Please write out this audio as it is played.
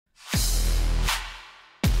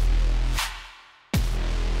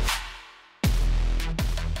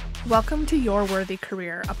Welcome to Your Worthy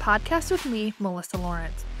Career, a podcast with me, Melissa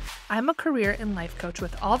Lawrence. I'm a career and life coach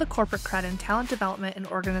with all the corporate cred in talent development and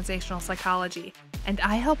organizational psychology, and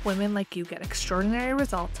I help women like you get extraordinary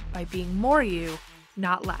results by being more you,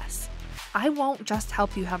 not less. I won't just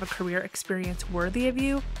help you have a career experience worthy of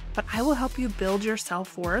you, but I will help you build your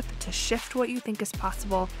self-worth to shift what you think is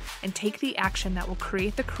possible and take the action that will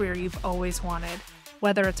create the career you've always wanted.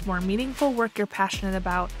 Whether it's more meaningful work you're passionate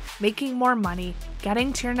about, making more money,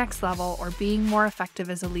 getting to your next level, or being more effective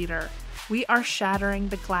as a leader, we are shattering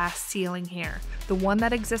the glass ceiling here, the one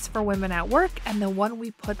that exists for women at work and the one we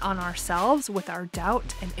put on ourselves with our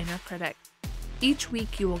doubt and inner critic. Each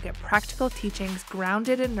week, you will get practical teachings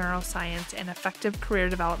grounded in neuroscience and effective career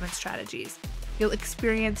development strategies. You'll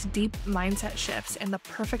experience deep mindset shifts and the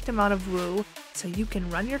perfect amount of woo so you can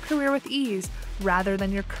run your career with ease rather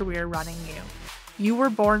than your career running you. You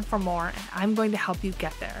were born for more, and I'm going to help you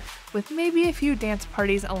get there, with maybe a few dance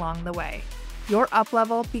parties along the way. Your up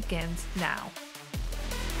level begins now.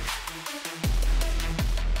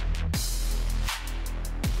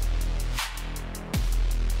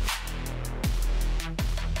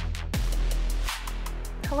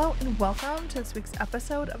 Hello, and welcome to this week's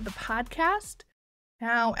episode of the podcast.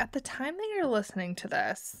 Now, at the time that you're listening to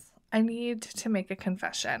this, I need to make a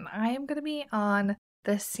confession. I am going to be on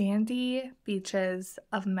the sandy beaches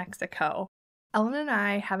of Mexico. Ellen and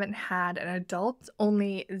I haven't had an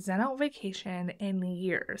adults-only Zen-out vacation in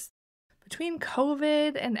years. Between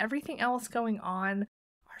COVID and everything else going on,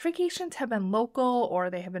 our vacations have been local, or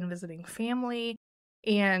they have been visiting family,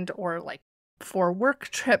 or for work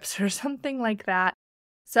trips or something like that.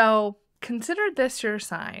 So consider this your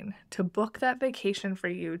sign to book that vacation for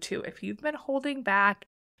you too. If you've been holding back,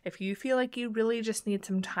 if you feel like you really just need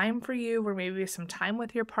some time for you, or maybe some time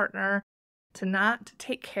with your partner to not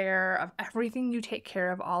take care of everything you take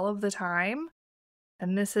care of all of the time,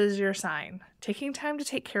 then this is your sign. Taking time to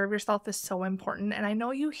take care of yourself is so important. And I know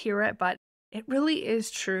you hear it, but it really is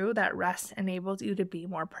true that rest enables you to be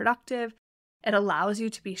more productive. It allows you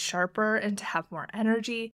to be sharper and to have more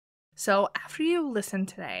energy. So after you listen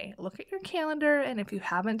today, look at your calendar, and if you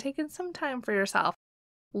haven't taken some time for yourself,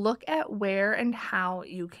 look at where and how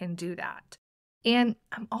you can do that. And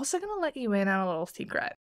I'm also going to let you in on a little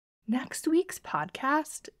secret. Next week's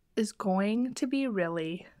podcast is going to be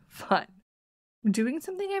really fun. I'm doing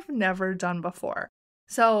something I've never done before.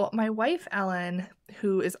 So my wife, Ellen,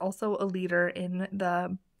 who is also a leader in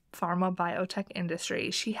the Pharma Biotech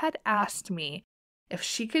industry, she had asked me if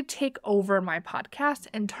she could take over my podcast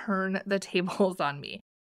and turn the tables on me.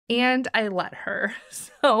 And I let her.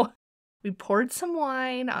 So we poured some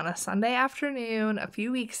wine on a Sunday afternoon a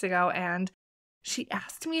few weeks ago, and she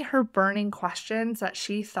asked me her burning questions that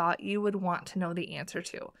she thought you would want to know the answer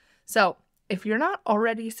to. So if you're not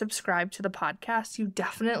already subscribed to the podcast, you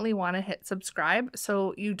definitely want to hit subscribe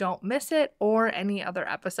so you don't miss it or any other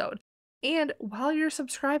episode. And while you're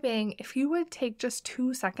subscribing, if you would take just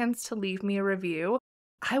 2 seconds to leave me a review,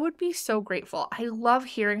 I would be so grateful. I love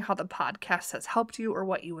hearing how the podcast has helped you or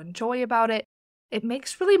what you enjoy about it. It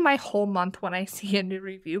makes really my whole month when I see a new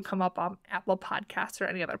review come up on Apple Podcasts or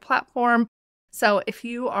any other platform. So if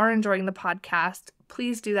you are enjoying the podcast,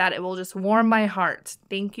 please do that. It will just warm my heart.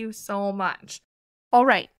 Thank you so much. All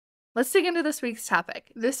right, let's dig into this week's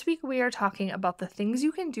topic. This week we are talking about the things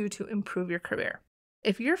you can do to improve your career.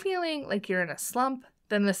 If you're feeling like you're in a slump,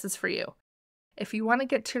 then this is for you. If you want to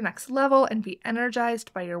get to your next level and be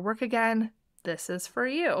energized by your work again, this is for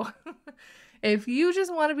you. If you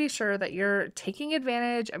just want to be sure that you're taking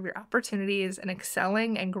advantage of your opportunities and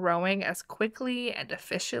excelling and growing as quickly and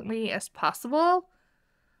efficiently as possible,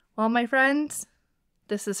 well, my friends,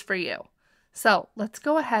 this is for you. So let's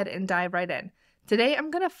go ahead and dive right in. Today,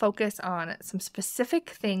 I'm going to focus on some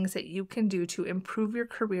specific things that you can do to improve your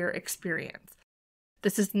career experience.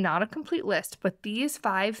 This is not a complete list, but these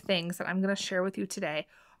 5 things that I'm going to share with you today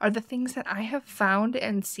are the things that I have found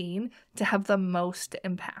and seen to have the most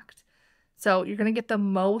impact. So you're going to get the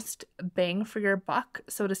most bang for your buck,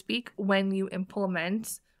 so to speak, when you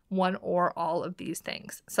implement one or all of these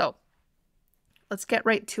things. So let's get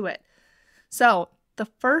right to it. So the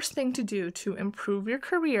first thing to do to improve your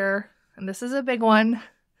career, and this is a big one,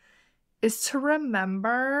 is to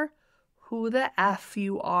remember who the F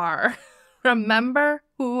you are. Remember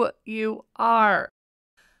who you are.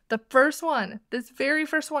 The first one, this very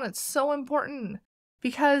first one, it's so important.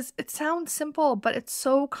 Because it sounds simple, but it's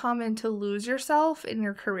so common to lose yourself in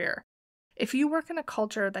your career. If you work in a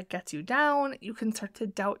culture that gets you down, you can start to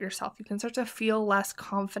doubt yourself. You can start to feel less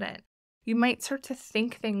confident. You might start to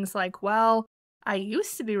think things like, well, I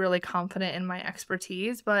used to be really confident in my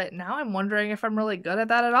expertise, but now I'm wondering if I'm really good at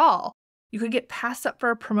that at all. You could get passed up for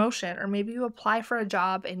a promotion, or maybe you apply for a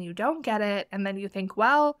job and you don't get it, and then you think,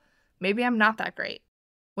 well, maybe I'm not that great.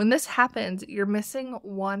 When this happens, you're missing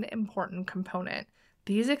one important component.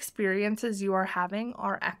 These experiences you are having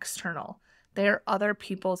are external. They are other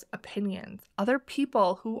people's opinions, other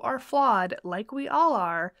people who are flawed, like we all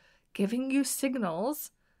are, giving you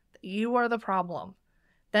signals that you are the problem.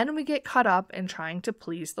 Then we get caught up in trying to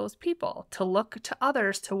please those people, to look to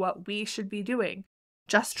others to what we should be doing,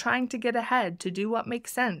 just trying to get ahead, to do what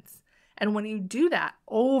makes sense. And when you do that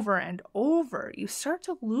over and over, you start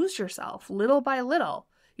to lose yourself little by little.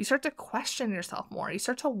 You start to question yourself more. You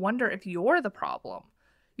start to wonder if you're the problem.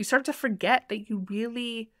 You start to forget that you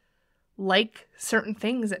really like certain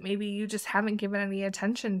things that maybe you just haven't given any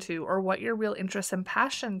attention to, or what your real interests and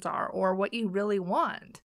passions are, or what you really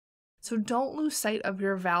want. So don't lose sight of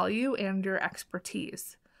your value and your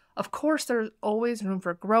expertise. Of course, there's always room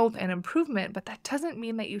for growth and improvement, but that doesn't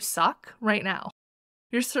mean that you suck right now.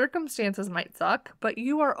 Your circumstances might suck, but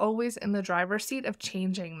you are always in the driver's seat of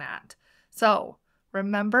changing that. So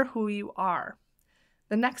remember who you are.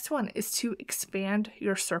 The next one is to expand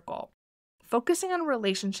your circle. Focusing on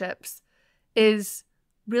relationships is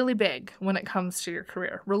really big when it comes to your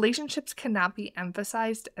career. Relationships cannot be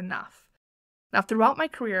emphasized enough. Now, throughout my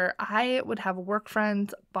career, I would have work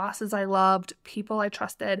friends, bosses I loved, people I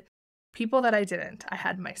trusted, people that I didn't. I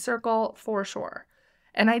had my circle for sure.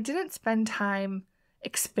 And I didn't spend time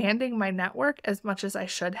expanding my network as much as I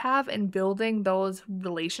should have in building those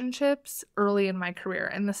relationships early in my career.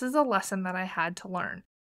 And this is a lesson that I had to learn.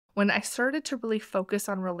 When I started to really focus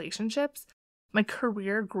on relationships, my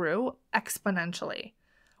career grew exponentially.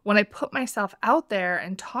 When I put myself out there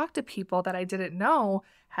and talked to people that I didn't know,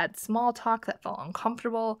 had small talk that felt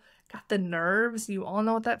uncomfortable, got the nerves, you all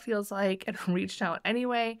know what that feels like, and reached out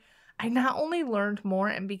anyway, I not only learned more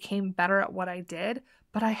and became better at what I did,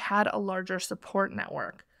 but I had a larger support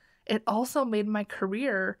network. It also made my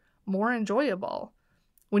career more enjoyable.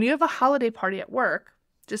 When you have a holiday party at work,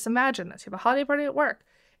 just imagine this, you have a holiday party at work,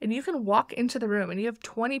 and you can walk into the room and you have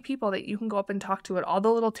 20 people that you can go up and talk to at all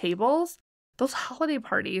the little tables. Those holiday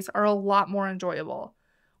parties are a lot more enjoyable.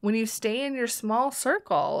 When you stay in your small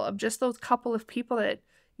circle of just those couple of people that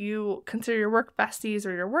you consider your work besties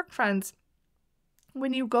or your work friends,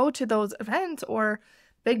 when you go to those events or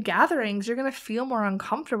big gatherings, you're going to feel more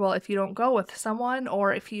uncomfortable if you don't go with someone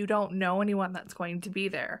or if you don't know anyone that's going to be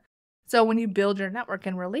there. So when you build your network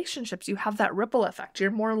and relationships, you have that ripple effect.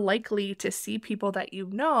 You're more likely to see people that you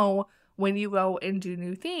know when you go and do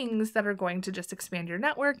new things that are going to just expand your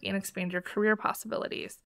network and expand your career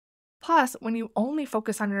possibilities. Plus, when you only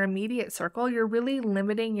focus on your immediate circle, you're really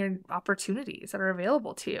limiting your opportunities that are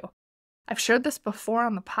available to you. I've shared this before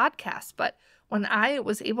on the podcast, but when I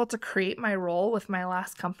was able to create my role with my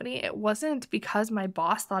last company, it wasn't because my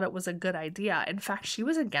boss thought it was a good idea. In fact, she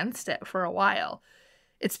was against it for a while.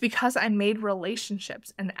 It's because I made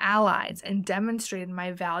relationships and allies and demonstrated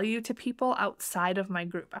my value to people outside of my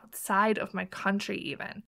group, outside of my country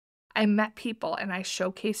even. I met people and I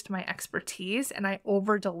showcased my expertise and I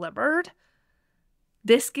over-delivered.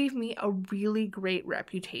 This gave me a really great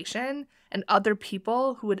reputation and other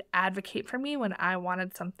people who would advocate for me when I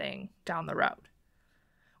wanted something down the road.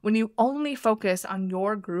 When you only focus on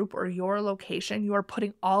your group or your location, you are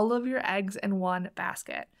putting all of your eggs in one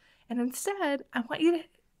basket. And instead, I want you to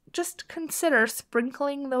just consider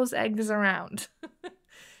sprinkling those eggs around.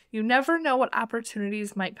 You never know what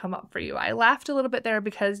opportunities might come up for you. I laughed a little bit there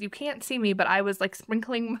because you can't see me, but I was like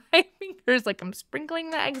sprinkling my fingers, like I'm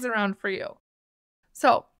sprinkling the eggs around for you.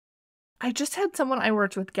 So I just had someone I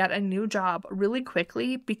worked with get a new job really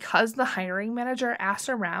quickly because the hiring manager asked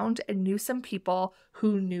around and knew some people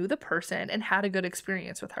who knew the person and had a good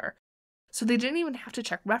experience with her. So they didn't even have to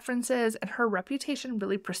check references, and her reputation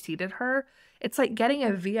really preceded her. It's like getting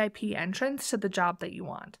a VIP entrance to the job that you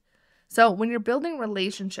want. So when you're building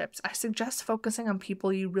relationships, I suggest focusing on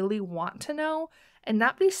people you really want to know and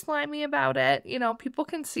not be slimy about it. You know, people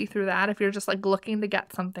can see through that if you're just like looking to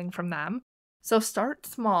get something from them. So start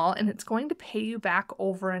small and it's going to pay you back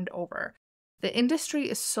over and over. The industry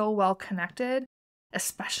is so well connected,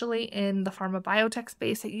 especially in the pharma biotech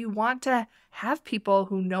space, that you want to have people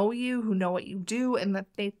who know you, who know what you do, and that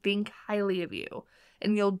they think highly of you.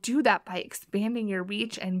 And you'll do that by expanding your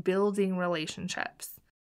reach and building relationships.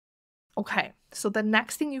 Okay, so the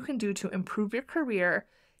next thing you can do to improve your career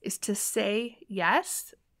is to say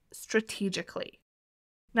yes strategically.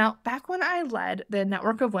 Now, back when I led the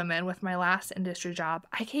network of women with my last industry job,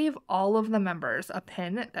 I gave all of the members a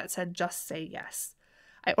pin that said, just say yes.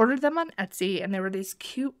 I ordered them on Etsy and they were these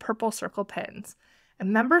cute purple circle pins.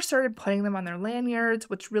 And members started putting them on their lanyards,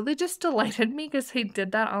 which really just delighted me because they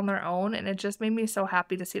did that on their own. And it just made me so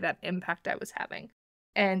happy to see that impact I was having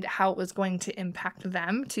and how it was going to impact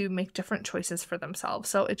them to make different choices for themselves.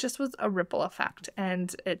 So it just was a ripple effect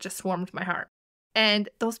and it just warmed my heart. And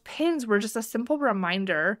those pins were just a simple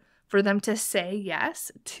reminder for them to say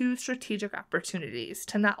yes to strategic opportunities,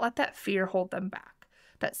 to not let that fear hold them back.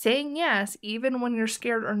 That saying yes, even when you're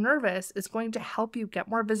scared or nervous, is going to help you get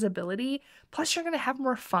more visibility. Plus, you're going to have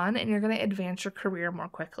more fun and you're going to advance your career more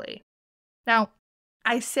quickly. Now,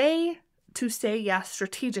 I say to say yes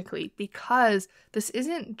strategically because this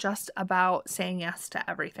isn't just about saying yes to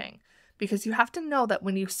everything. Because you have to know that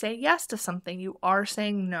when you say yes to something, you are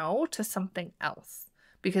saying no to something else.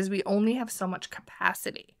 Because we only have so much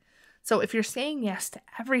capacity. So if you're saying yes to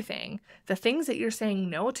everything, the things that you're saying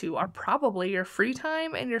no to are probably your free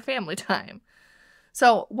time and your family time.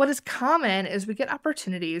 So what is common is we get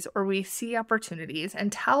opportunities or we see opportunities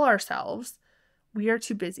and tell ourselves we are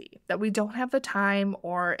too busy, that we don't have the time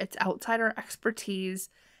or it's outside our expertise.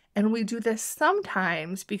 And we do this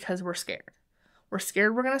sometimes because we're scared. We're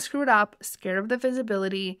scared we're going to screw it up, scared of the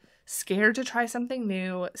visibility, scared to try something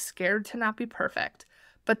new, scared to not be perfect.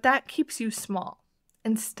 But that keeps you small.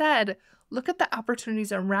 Instead, look at the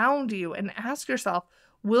opportunities around you and ask yourself,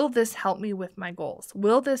 will this help me with my goals?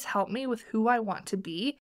 Will this help me with who I want to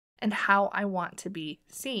be and how I want to be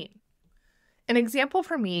seen? An example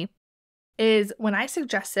for me is when I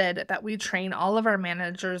suggested that we train all of our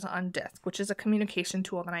managers on DISC, which is a communication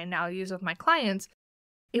tool that I now use with my clients.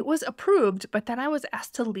 It was approved, but then I was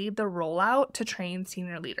asked to lead the rollout to train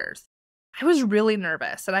senior leaders. I was really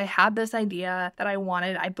nervous that I had this idea that I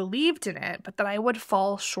wanted, I believed in it, but that I would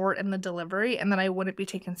fall short in the delivery and that I wouldn't be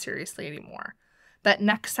taken seriously anymore. That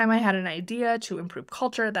next time I had an idea to improve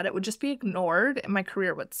culture, that it would just be ignored and my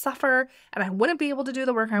career would suffer and I wouldn't be able to do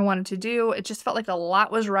the work I wanted to do. It just felt like a lot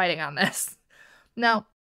was riding on this. Now,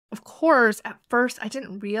 of course, at first I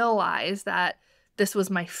didn't realize that this was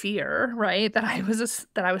my fear, right? That I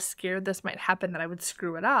was scared this might happen, that I would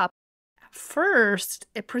screw it up. At first,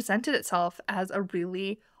 it presented itself as a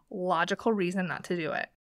really logical reason not to do it.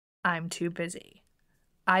 I'm too busy.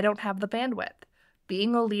 I don't have the bandwidth.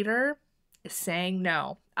 Being a leader is saying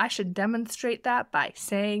no. I should demonstrate that by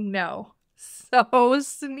saying no. So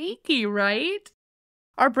sneaky, right?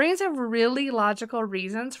 Our brains have really logical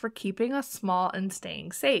reasons for keeping us small and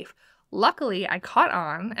staying safe. Luckily, I caught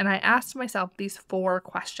on and I asked myself these 4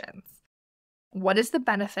 questions. What is the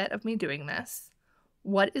benefit of me doing this?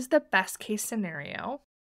 What is the best case scenario?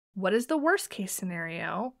 What is the worst case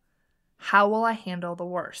scenario? How will I handle the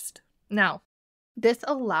worst? Now, this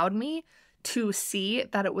allowed me to see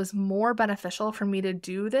that it was more beneficial for me to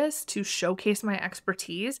do this to showcase my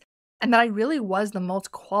expertise and that I really was the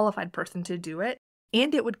most qualified person to do it,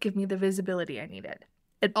 and it would give me the visibility I needed.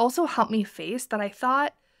 It also helped me face that I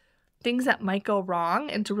thought things that might go wrong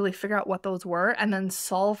and to really figure out what those were and then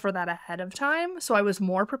solve for that ahead of time. So I was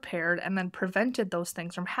more prepared and then prevented those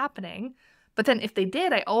things from happening. But then if they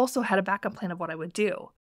did, I also had a backup plan of what I would do.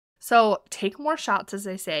 So take more shots, as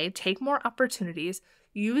they say, take more opportunities.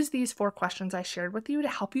 Use these 4 questions I shared with you to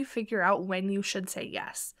help you figure out when you should say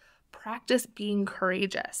yes. Practice being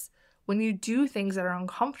courageous. When you do things that are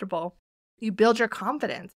uncomfortable, you build your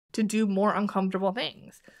confidence to do more uncomfortable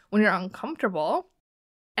things. When you're uncomfortable,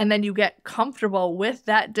 and then you get comfortable with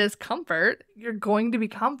that discomfort, you're going to be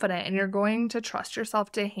confident and you're going to trust yourself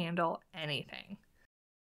to handle anything.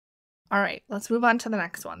 All right, let's move on to the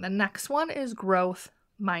next one. The next one is growth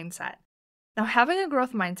mindset. Now, having a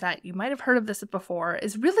growth mindset, you might have heard of this before,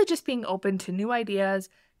 is really just being open to new ideas,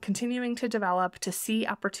 continuing to develop, to see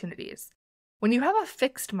opportunities. When you have a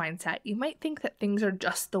fixed mindset, you might think that things are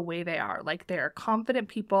just the way they are, like there are confident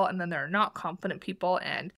people and then there are not confident people,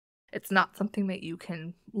 and it's not something that you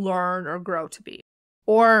can learn or grow to be.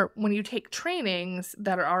 Or when you take trainings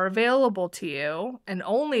that are available to you, and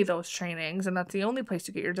only those trainings, and that's the only place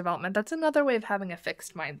you get your development, that's another way of having a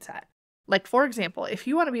fixed mindset. Like, for example, if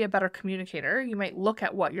you want to be a better communicator, you might look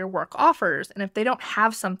at what your work offers, and if they don't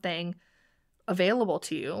have something available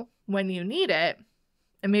to you when you need it,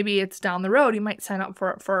 and maybe it's down the road, you might sign up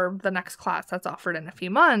for the next class that's offered in a few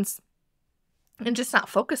months, and just not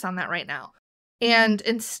focus on that right now. And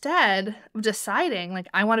instead of deciding, like,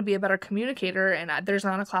 I want to be a better communicator and there's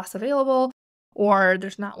not a class available or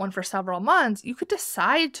there's not one for several months, you could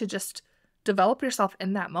decide to just develop yourself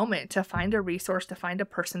in that moment, to find a resource, to find a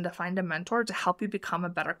person, to find a mentor to help you become a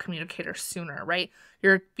better communicator sooner, right?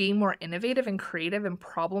 You're being more innovative and creative and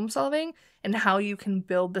problem solving and how you can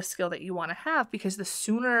build the skill that you want to have, because the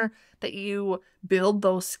sooner that you build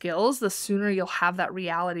those skills, the sooner you'll have that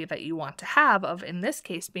reality that you want to have of, in this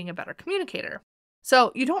case, being a better communicator.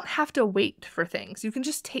 So you don't have to wait for things. You can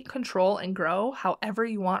just take control and grow however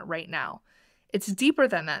you want right now. It's deeper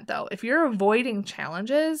than that, though. If you're avoiding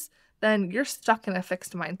challenges, then you're stuck in a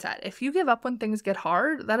fixed mindset. If you give up when things get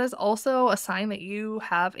hard, that is also a sign that you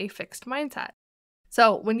have a fixed mindset.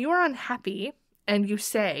 So when you are unhappy and you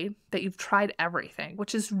say that you've tried everything,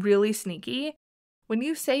 which is really sneaky, when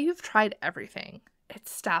you say you've tried everything, it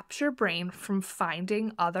stops your brain from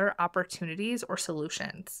finding other opportunities or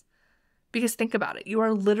solutions. Because think about it, you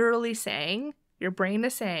are literally saying, your brain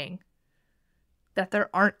is saying, that there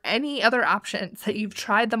aren't any other options, that you've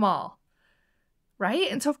tried them all, right?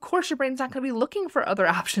 And so of course your brain's not going to be looking for other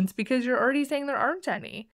options because you're already saying there aren't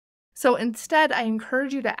any. So instead, I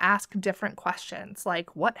encourage you to ask different questions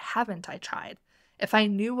like, what haven't I tried? If I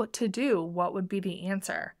knew what to do, what would be the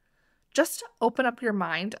answer? Just to open up your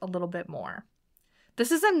mind a little bit more.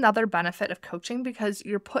 This is another benefit of coaching because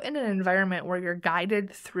you're put in an environment where you're guided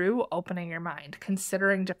through opening your mind,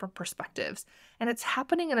 considering different perspectives, and it's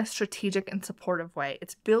happening in a strategic and supportive way.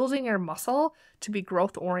 It's building your muscle to be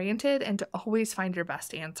growth-oriented and to always find your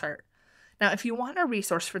best answer. Now, if you want a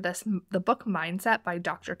resource for this, the book Mindset by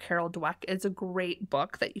Dr. Carol Dweck is a great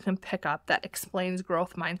book that you can pick up that explains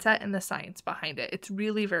growth mindset and the science behind it. It's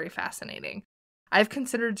really very fascinating. I've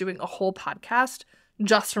considered doing a whole podcast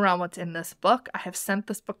just around what's in this book. I have sent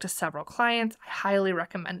this book to several clients. I highly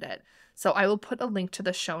recommend it. So I will put a link to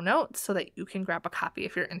the show notes so that you can grab a copy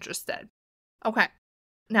if you're interested. Okay,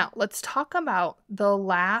 now let's talk about the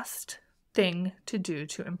last thing to do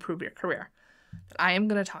to improve your career that I am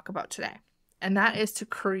going to talk about today. And that is to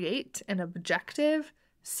create an objective,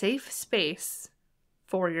 safe space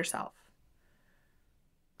for yourself.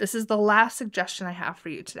 This is the last suggestion I have for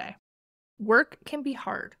you today. Work can be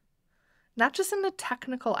hard, not just in the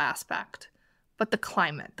technical aspect, but the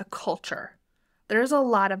climate, the culture. There's a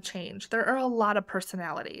lot of change. There are a lot of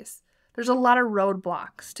personalities. There's a lot of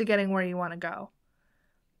roadblocks to getting where you want to go.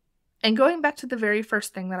 And going back to the very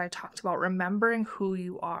first thing that I talked about, remembering who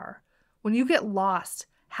you are. When you get lost,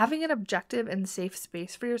 having an objective and safe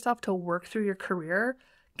space for yourself to work through your career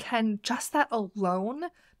can, just that alone,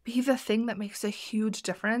 be the thing that makes a huge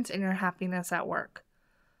difference in your happiness at work.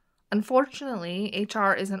 Unfortunately,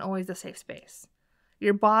 HR isn't always a safe space.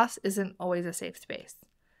 Your boss isn't always a safe space.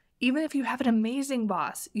 Even if you have an amazing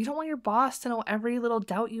boss, you don't want your boss to know every little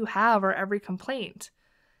doubt you have or every complaint.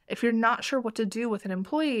 If you're not sure what to do with an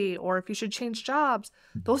employee or if you should change jobs,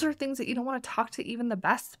 those are things that you don't want to talk to even the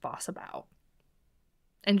best boss about.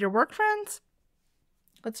 And your work friends?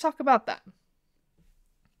 Let's talk about them.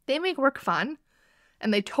 They make work fun,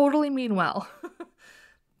 and they totally mean well.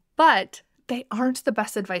 But they aren't the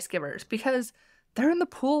best advice givers because they're in the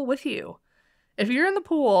pool with you. If you're in the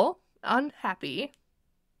pool, unhappy,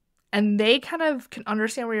 and they kind of can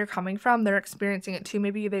understand where you're coming from, they're experiencing it too,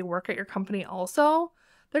 maybe they work at your company also,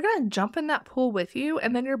 they're going to jump in that pool with you,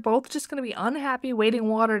 and then you're both just going to be unhappy wading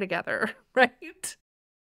water together, right?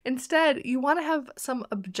 Instead, you want to have some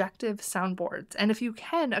objective soundboards, and if you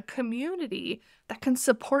can, a community that can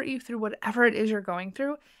support you through whatever it is you're going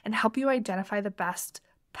through and help you identify the best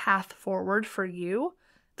path forward for you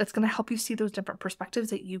that's going to help you see those different perspectives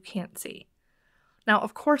that you can't see. Now,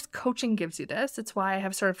 of course, coaching gives you this. It's why I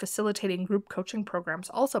have started facilitating group coaching programs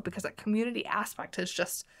also, because that community aspect has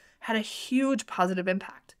just had a huge positive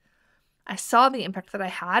impact. I saw the impact that I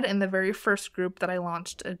had in the very first group that I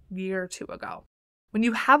launched a year or two ago. When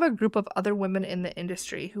you have a group of other women in the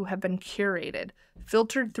industry who have been curated,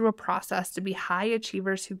 filtered through a process to be high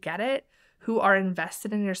achievers who get it, who are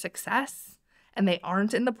invested in your success, and they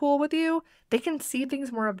aren't in the pool with you, they can see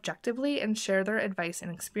things more objectively and share their advice and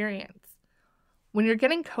experience. When you're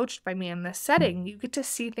getting coached by me in this setting, you get to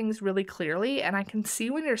see things really clearly, and I can see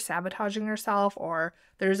when you're sabotaging yourself or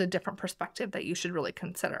there's a different perspective that you should really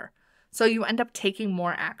consider. So you end up taking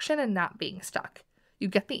more action and not being stuck. You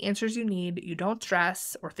get the answers you need, you don't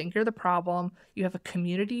stress or think you're the problem, you have a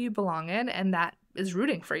community you belong in, and that is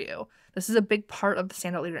rooting for you. This is a big part of the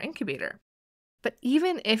Standout Leader Incubator. But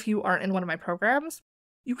even if you aren't in one of my programs,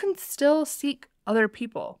 you can still seek other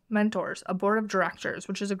people, mentors, a board of directors,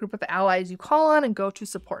 which is a group of allies you call on and go to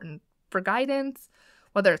support and for guidance,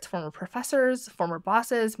 whether it's former professors, former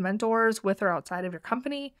bosses, mentors with or outside of your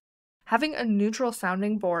company. Having a neutral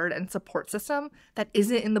sounding board and support system that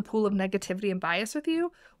isn't in the pool of negativity and bias with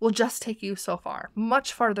you will just take you so far,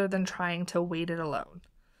 much farther than trying to wade it alone.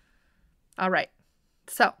 All right,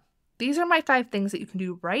 so these are my 5 things that you can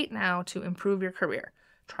do right now to improve your career.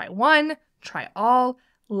 Try one, try all.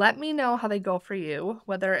 Let me know how they go for you,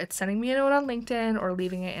 whether it's sending me a note on LinkedIn or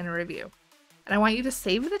leaving it in a review. And I want you to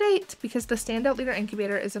save the date because the Standout Leader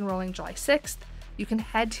Incubator is enrolling July 6th. You can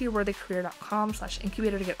head to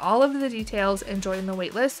yourworthycareer.com/incubator to get all of the details and join the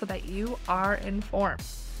waitlist so that you are informed.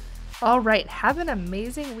 All right, have an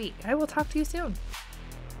amazing week. I will talk to you soon.